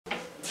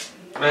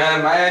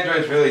Man, my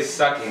Android's really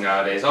sucking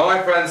nowadays. All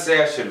my friends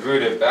say I should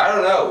root it, but I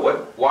don't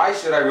know. Why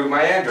should I root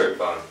my Android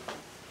phone?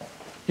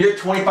 Here are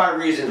 25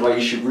 reasons why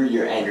you should root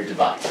your Android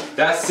device.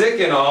 That's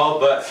sick and all,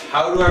 but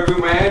how do I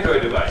root my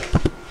Android device?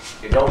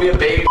 Don't be a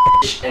baby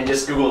and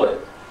just Google it,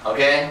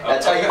 okay?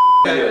 That's how you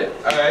do it.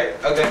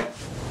 Alright, okay.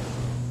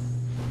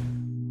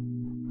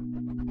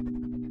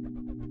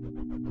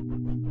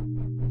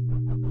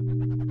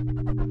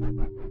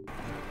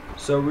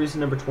 So reason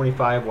number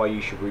 25 why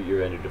you should root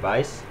your Android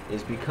device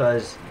is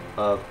because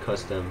of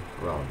custom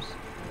ROMs.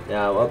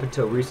 Now up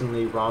until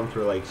recently, ROMs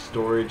were like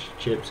storage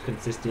chips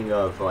consisting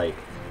of like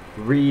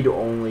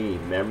read-only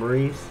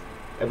memories.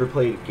 Ever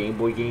played Game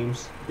Boy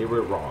games? They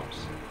were ROMs.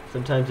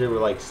 Sometimes they were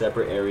like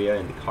separate area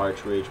in the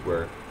cartridge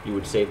where you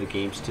would save the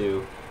games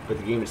to, but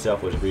the game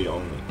itself was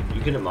read-only.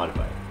 You couldn't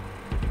modify it.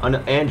 On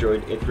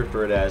Android, it's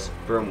referred as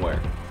firmware,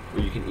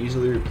 where you can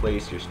easily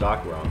replace your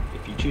stock ROM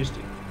if you choose to.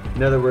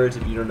 In other words,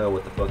 if you don't know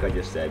what the fuck I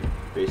just said,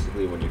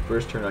 basically when you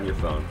first turn on your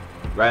phone,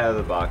 right out of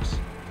the box,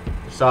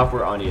 the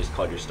software on it is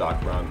called your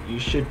stock ROM. You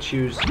should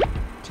choose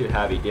to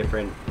have a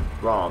different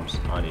ROMs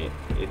on it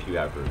if you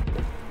ever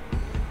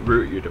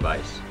root your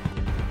device.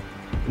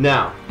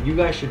 Now, you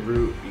guys should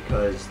root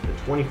because the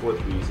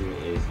 24th reason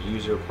is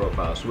user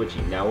profile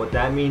switching. Now what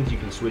that means, you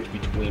can switch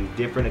between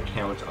different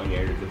accounts on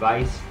your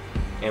device,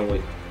 and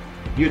with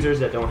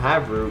users that don't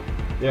have root,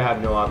 they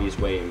have no obvious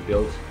way and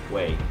built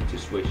way to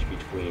switch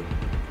between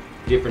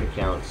different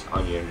accounts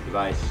on your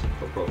device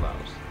or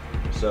profiles.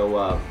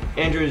 So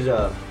Android is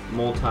a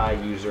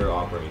multi-user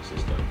operating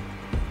system.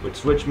 With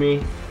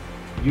SwitchMe,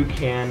 you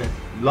can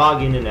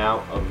log in and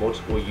out of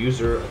multiple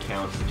user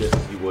accounts just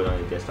as you would on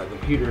a desktop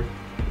computer,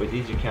 with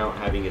each account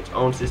having its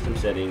own system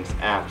settings,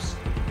 apps,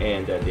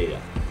 and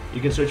data. You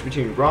can switch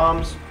between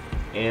ROMs,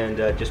 and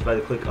just by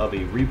the click of a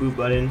reboot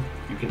button,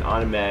 you can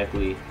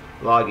automatically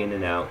log in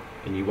and out,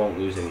 and you won't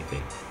lose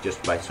anything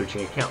just by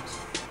switching accounts.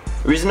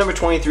 Reason number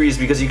 23 is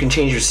because you can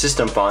change your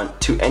system font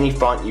to any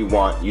font you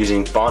want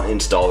using Font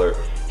Installer.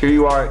 Here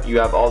you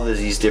have all of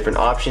these different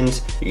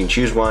options. You can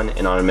choose one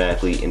and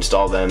automatically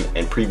install them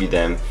and preview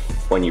them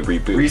when you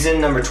reboot.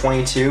 Reason number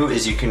 22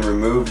 is you can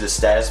remove the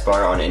status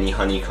bar on any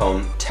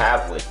Honeycomb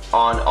tablet.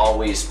 On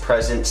always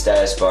present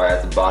status bar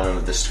at the bottom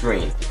of the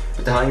screen.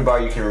 With the Honey bar,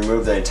 you can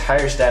remove the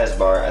entire status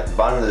bar at the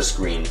bottom of the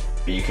screen,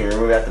 but you can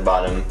remove it at the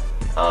bottom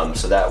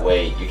so that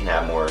way you can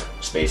have more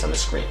space on the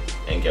screen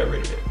and get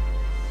rid of it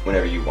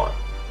whenever you want.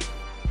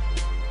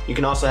 You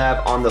can also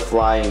have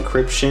on-the-fly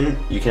encryption.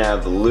 You can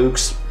have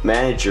Luke's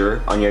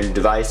Manager on your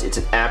device. It's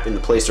an app in the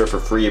Play Store for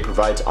free. It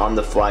provides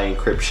on-the-fly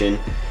encryption.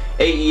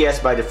 AES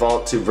by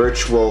default to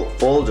virtual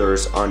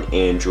folders on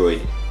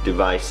Android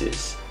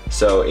devices.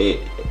 So it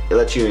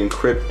lets you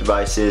encrypt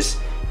devices.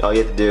 All you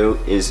have to do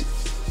is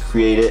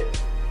create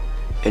it,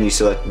 and you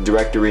select the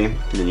directory,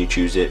 and then you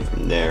choose it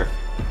from there.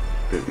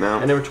 And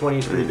number 20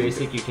 is pretty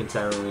basic. You can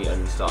silently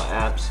uninstall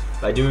apps.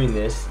 By doing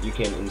this, you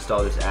can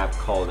install this app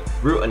called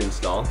Root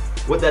Uninstall.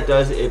 What that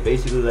does, it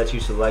basically lets you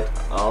select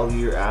all of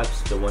your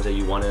apps, the ones that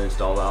you want to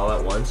install all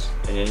at once,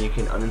 and then you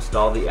can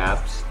uninstall the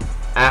apps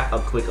at a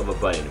click of a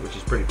button, which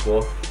is pretty cool.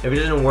 If it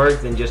doesn't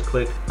work, then just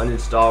click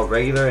uninstall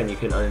regular, and you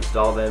can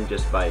uninstall them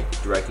just by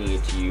directing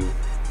it to you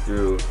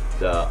through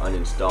the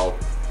uninstall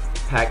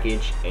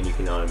package, and you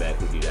can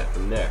automatically do that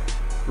from there.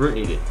 Root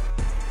needed.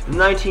 The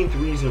 19th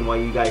reason why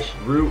you guys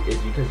should root is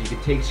because you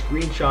can take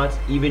screenshots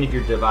even if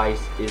your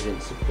device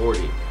isn't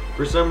supported.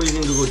 For some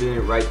reason, Google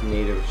didn't write the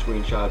native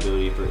screenshot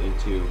ability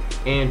into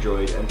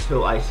Android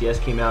until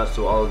ICS came out,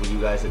 so all of you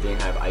guys that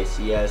didn't have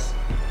ICS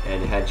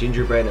and had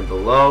Gingerbread and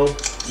below,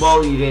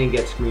 well, you didn't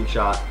get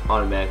screenshot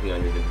automatically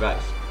on your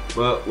device.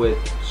 But with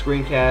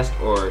Screencast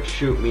or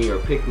Shoot Me or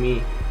Pick Me,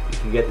 you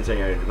can get this on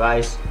your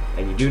device,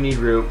 and you do need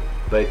root,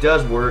 but it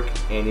does work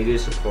and it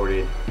is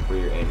supported for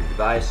your Android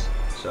device.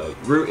 So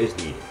root is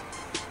needed.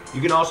 You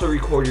can also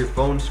record your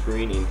phone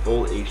screen in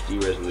full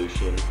HD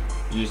resolution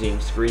using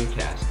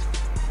Screencast.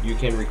 You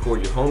can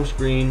record your home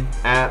screen,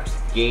 apps,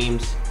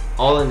 games,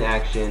 all in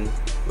action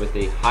with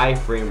a high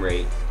frame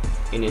rate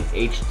in an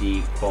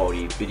HD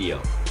quality video,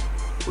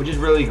 which is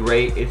really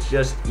great. It's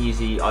just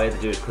easy. All you have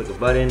to do is click a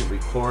button,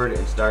 record,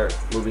 and start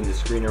moving the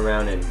screen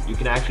around, and you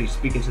can actually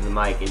speak into the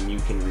mic and you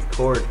can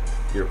record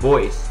your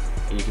voice,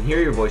 and you can hear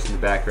your voice in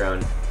the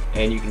background,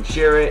 and you can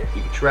share it,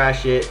 you can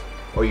trash it,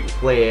 or you can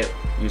play it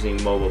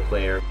using mobile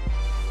player.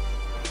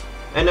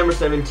 And number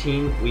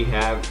 17, we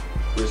have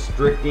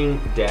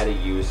restricting data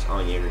use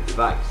on your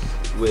device.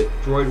 With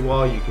Droid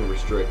Wall, you can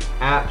restrict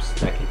apps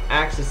that can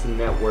access the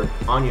network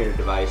on your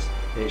device,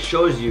 and it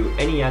shows you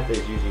any app that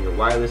is using your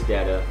wireless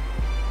data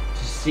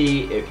to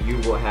see if you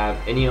will have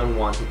any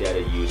unwanted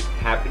data use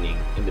happening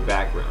in the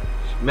background.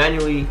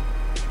 Manually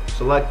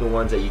select the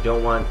ones that you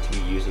don't want to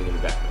be using in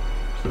the background.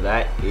 So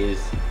that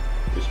is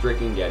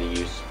restricting data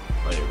use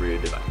on your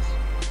rooted device.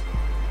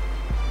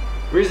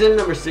 Reason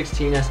number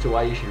 16 as to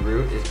why you should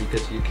root is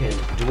because you can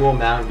dual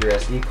mount your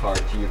SD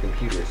card to your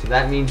computer. So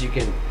that means you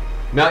can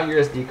mount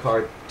your SD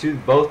card to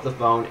both the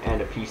phone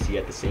and a PC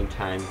at the same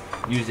time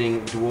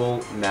using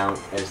dual mount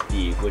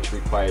SD, which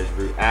requires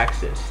root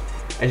access.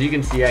 As you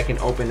can see, I can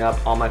open up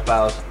all my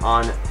files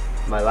on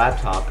my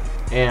laptop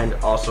and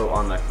also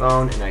on my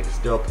phone, and I can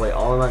still play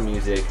all of my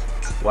music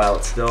while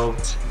it's still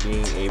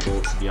being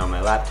able to be on my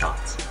laptop.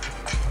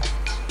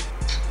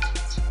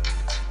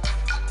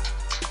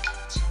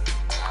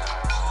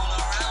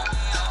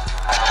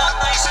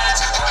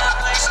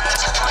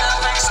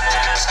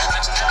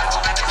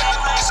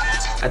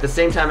 At the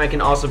same time, I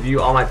can also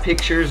view all my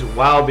pictures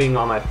while being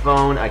on my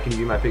phone. I can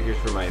view my pictures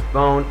from my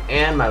phone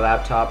and my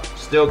laptop,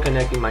 still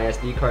connecting my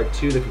SD card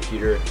to the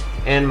computer,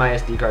 and my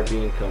SD card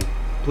being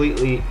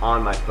completely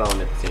on my phone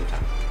at the same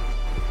time.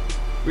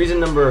 Reason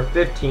number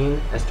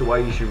 15 as to why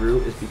you should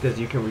root is because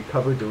you can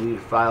recover deleted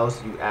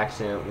files you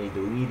accidentally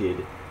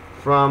deleted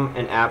from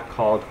an app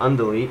called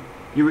Undelete.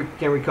 You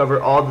can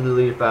recover all the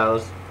deleted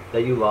files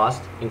that you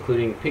lost,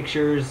 including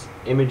pictures,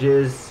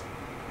 images,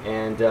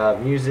 and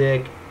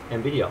music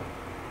and video,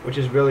 which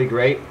is really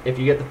great. If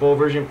you get the full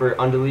version for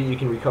Undelete, you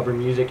can recover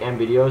music and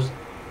videos.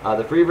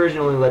 The free version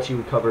only lets you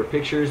recover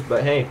pictures,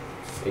 but hey,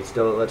 it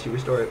still lets you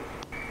restore it.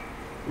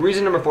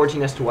 Reason number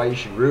 14 as to why you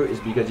should root is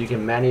because you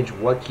can manage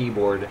what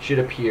keyboard should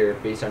appear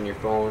based on your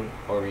phone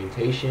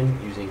orientation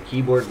using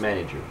Keyboard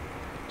Manager.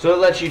 So it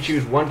lets you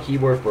choose one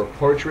keyboard for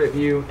portrait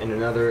view and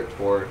another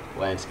for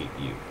landscape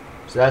view.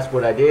 So that's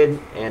what I did,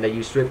 and I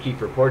used SwiftKey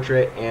for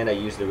portrait, and I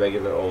used the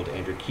regular old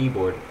Android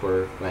keyboard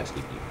for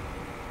landscape view.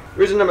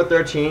 Reason number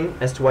 13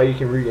 as to why you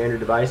can root your Android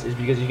device is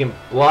because you can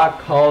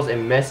block calls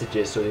and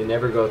messages so they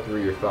never go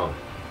through your phone.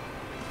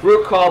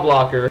 Root Call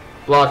Blocker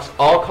blocks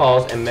all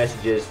calls and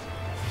messages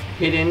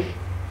hidden,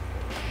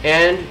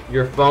 and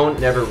your phone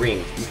never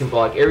rings. You can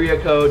block area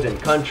codes and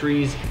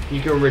countries.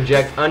 You can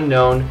reject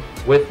unknown,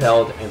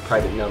 withheld, and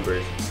private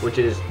numbers, which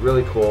is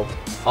really cool,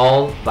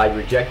 all by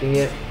rejecting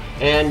it.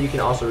 And you can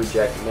also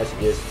reject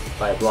messages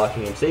by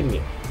blocking and saving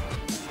it.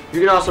 You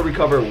can also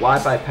recover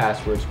Wi-Fi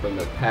passwords from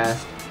the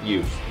past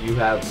use. You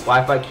have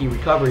Wi-Fi key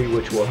recovery,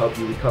 which will help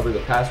you recover the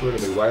password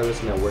of a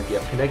wireless network you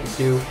have connected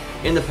to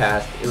in the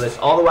past. It lists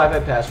all the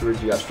Wi-Fi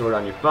passwords you have stored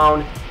on your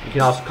phone. You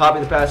can also copy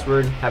the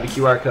password, have a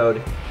QR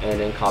code, and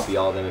then copy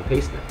all of them and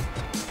paste them.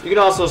 You can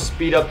also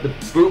speed up the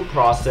boot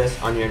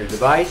process on your Android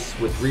device.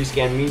 With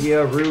Rescan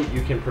Media Root,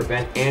 you can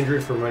prevent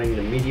Android from running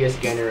the media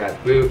scanner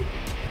at boot,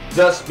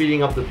 thus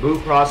speeding up the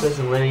boot process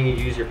and letting you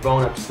use your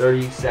phone up to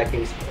 30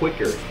 seconds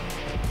quicker.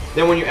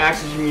 Then when you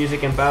access your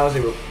music and files,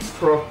 it will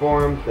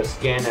perform the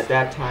scan at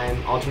that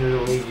time.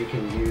 Alternatively, you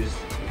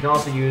can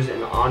also use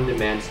an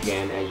on-demand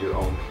scan at your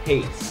own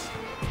pace.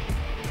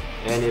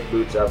 And it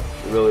boots up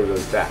really,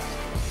 really fast.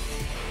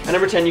 At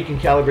number 10, you can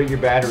calibrate your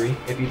battery.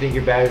 If you think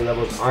your battery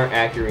levels aren't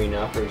accurate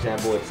enough, for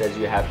example, it says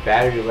you have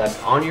battery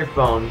left on your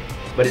phone,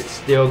 but it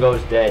still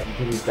goes dead, you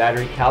can use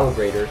Battery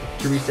Calibrator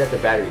to reset the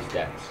battery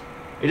stats.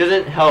 It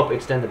doesn't help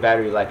extend the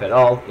battery life at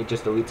all, it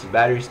just deletes the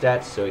battery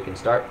stats so it can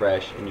start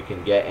fresh and you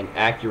can get an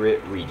accurate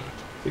reading.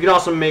 You can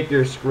also make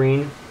your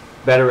screen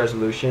better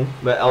resolution,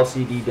 but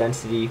LCD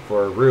density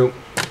for root.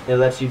 It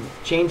lets you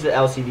change the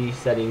LCD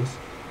settings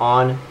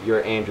on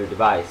your Android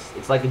device.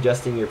 It's like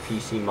adjusting your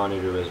PC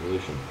monitor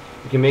resolution.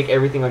 You can make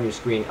everything on your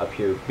screen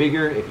appear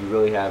bigger if you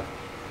really have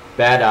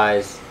bad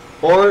eyes,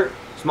 or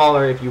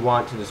smaller if you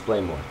want to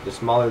display more. The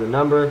smaller the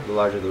number, the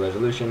larger the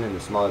resolution, and the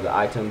smaller the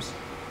items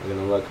are going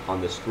to look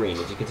on the screen.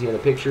 As you can see in the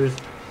pictures,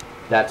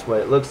 that's what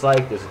it looks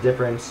like. There's a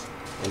difference,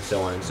 and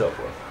so on and so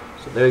forth.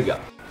 So there you go.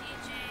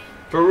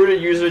 For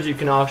rooted users, you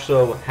can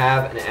also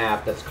have an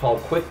app that's called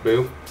Quick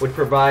Boot, which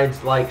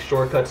provides like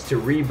shortcuts to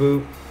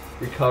reboot,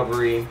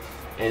 recovery,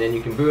 and then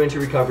you can boot into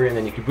recovery, and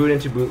then you can boot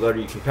into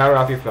bootloader. You can power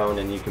off your phone,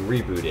 and you can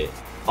reboot it,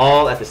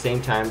 all at the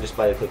same time just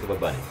by the click of a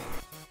button.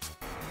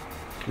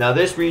 Now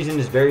this reason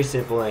is very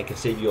simple and it can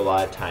save you a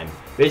lot of time.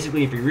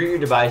 Basically, if you root your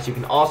device, you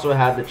can also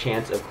have the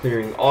chance of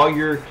clearing all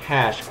your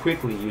cache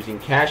quickly using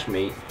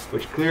CacheMate,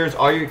 which clears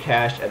all your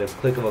cache at a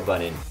click of a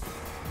button.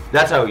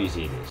 That's how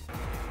easy it is.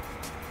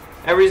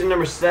 And reason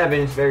number 7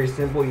 is very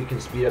simple. You can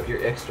speed up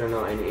your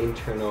external and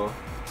internal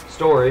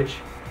storage.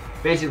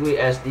 Basically,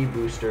 SD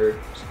Booster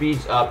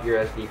speeds up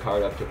your SD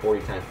card up to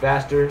 40 times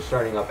faster.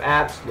 Starting up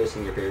apps,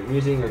 listening to your favorite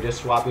music, or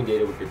just swapping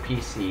data with your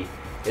PC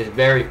is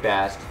very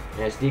fast,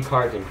 and SD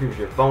cards improves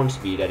your phone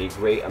speed at a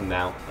great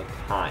amount of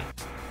time.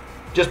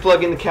 Just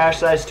plug in the cache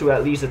size to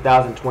at least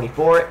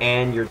 1024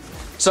 and you're...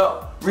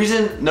 So,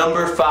 reason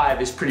number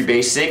 5 is pretty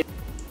basic.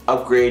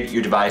 Upgrade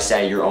your device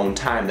at your own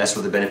time. That's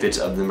what the benefits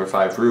of number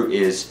 5 root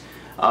is.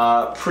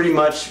 Pretty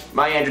much,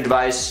 my Android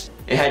device,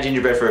 it had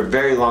gingerbread for a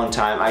very long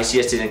time.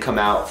 ICS didn't come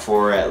out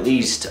for at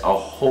least a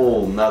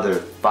whole nother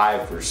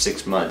 5 or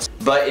 6 months.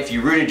 But if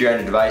you rooted your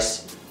Android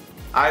device,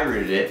 I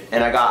rooted it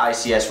and I got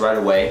ICS right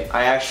away.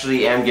 I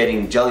actually am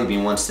getting Jelly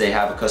Bean once they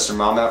have a custom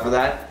ROM out for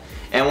that.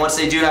 And once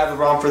they do have a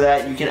ROM for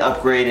that, you can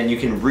upgrade and you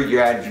can root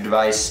your Android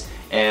device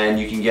and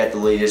you can get the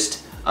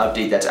latest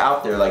update that's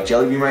out there. Like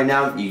Jelly Bean right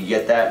now, you can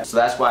get that. So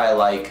that's why I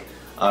like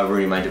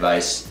rooting my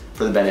device,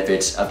 for the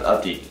benefits of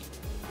updating.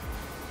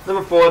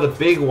 Number 4, the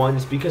big one,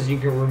 is because you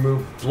can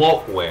remove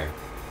bloatware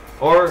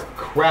or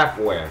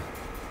crapware.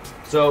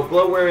 So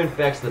bloatware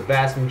infects the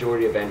vast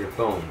majority of Android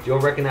phones. You'll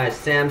recognize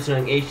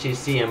Samsung,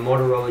 HTC, and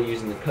Motorola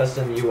using the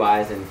custom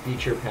UIs and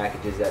feature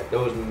packages that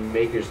those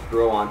makers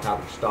throw on top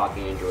of stock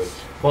Android.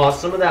 While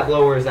some of that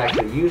bloatware is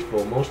actually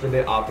useful, most of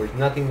it offers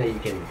nothing that you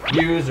can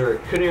use or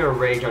couldn't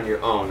arrange on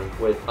your own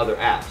with other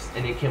apps,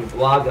 and it can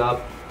bog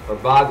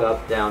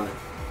up down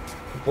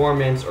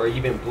performance or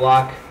even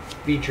block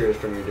features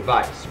from your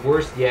device.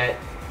 Worse yet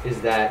is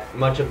that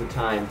much of the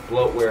time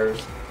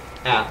bloatware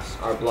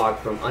apps are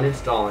blocked from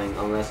uninstalling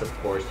unless of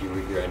course you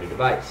root your Android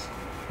device.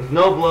 With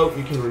no bloat,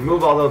 you can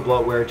remove all the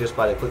bloatware just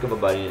by the click of a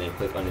button and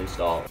click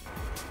uninstall.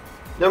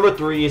 Number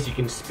 3 is you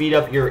can speed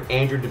up your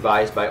Android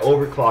device by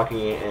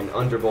overclocking it and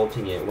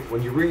undervolting it.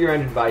 When you root your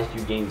Android device,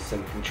 you gain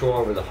some control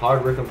over the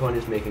hardware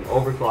components, making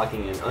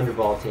overclocking and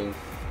undervolting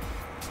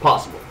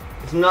possible.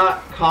 It's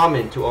not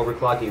common to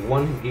overclock a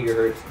 1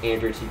 GHz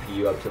Android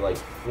CPU up to like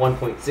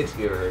 1.6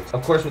 GHz.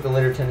 Of course, with the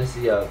later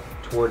tendency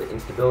toward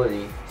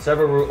instability,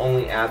 several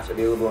root-only apps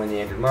available in the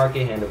Android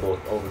market handle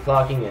both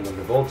overclocking and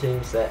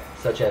undervolting,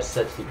 such as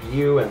set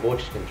CPU and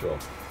voltage control.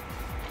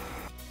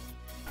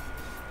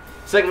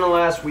 Second to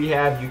last, we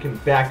have you can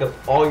back up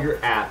all your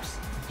apps,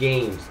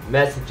 games,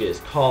 messages,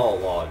 call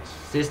logs,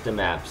 system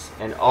apps,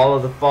 and all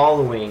of the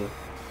following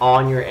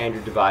on your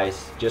Android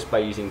device just by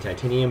using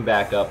Titanium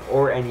Backup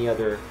or any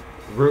other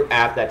root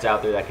app that's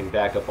out there that can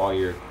back up all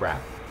your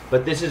crap.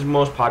 But this is the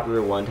most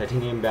popular one.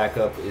 Titanium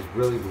Backup is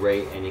really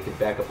great, and it can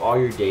back up all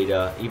your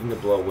data, even the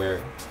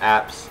bloatware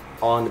apps,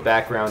 all in the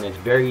background. And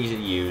it's very easy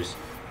to use,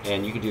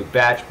 and you can do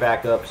batch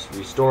backups,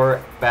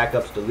 restore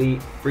backups,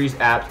 delete, freeze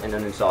apps, and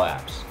uninstall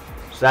apps.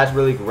 So that's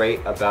really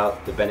great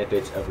about the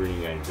benefits of rooting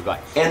your Android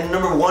device. And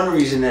number 1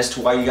 reason as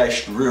to why you guys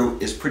should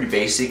root is pretty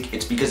basic.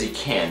 It's because you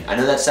can. I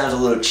know that sounds a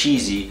little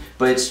cheesy,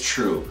 but it's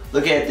true.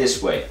 Look at it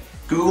this way.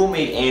 Google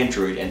made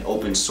Android an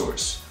open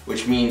source,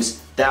 which means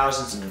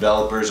thousands of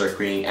developers are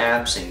creating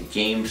apps and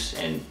games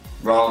and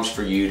ROMs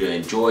for you to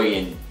enjoy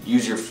and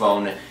use your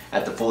phone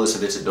at the fullest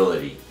of its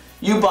ability.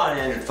 You bought an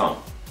Android phone,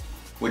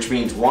 which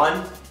means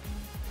 1,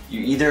 you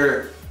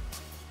either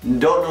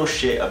don't know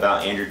shit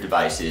about Android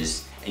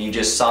devices and you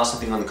just saw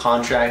something on the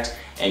contract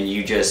and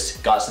you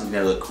just got something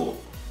that looked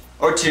cool.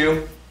 Or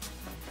 2,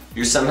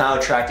 you're somehow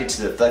attracted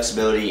to the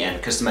flexibility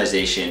and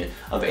customization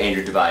of an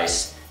Android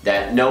device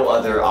that no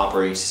other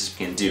operating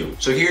system can do.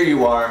 So here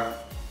you are,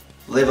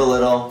 live a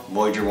little,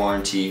 void your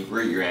warranty,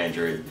 root your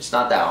Android. It's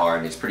not that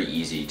hard, it's pretty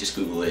easy, just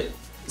Google it.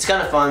 It's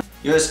kind of fun.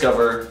 You'll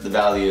discover the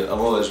value of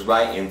what was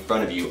right in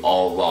front of you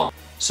all along.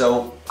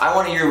 So I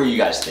want to hear what you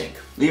guys think.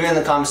 Leave it in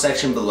the comment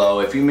section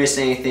below. If you missed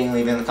anything,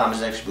 leave it in the comment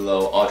section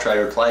below. I'll try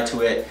to reply to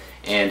it.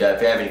 And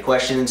if you have any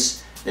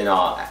questions, then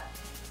I'll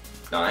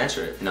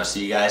answer it. And I'll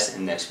see you guys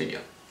in the next video.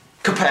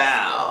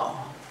 Kapow!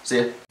 See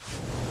ya.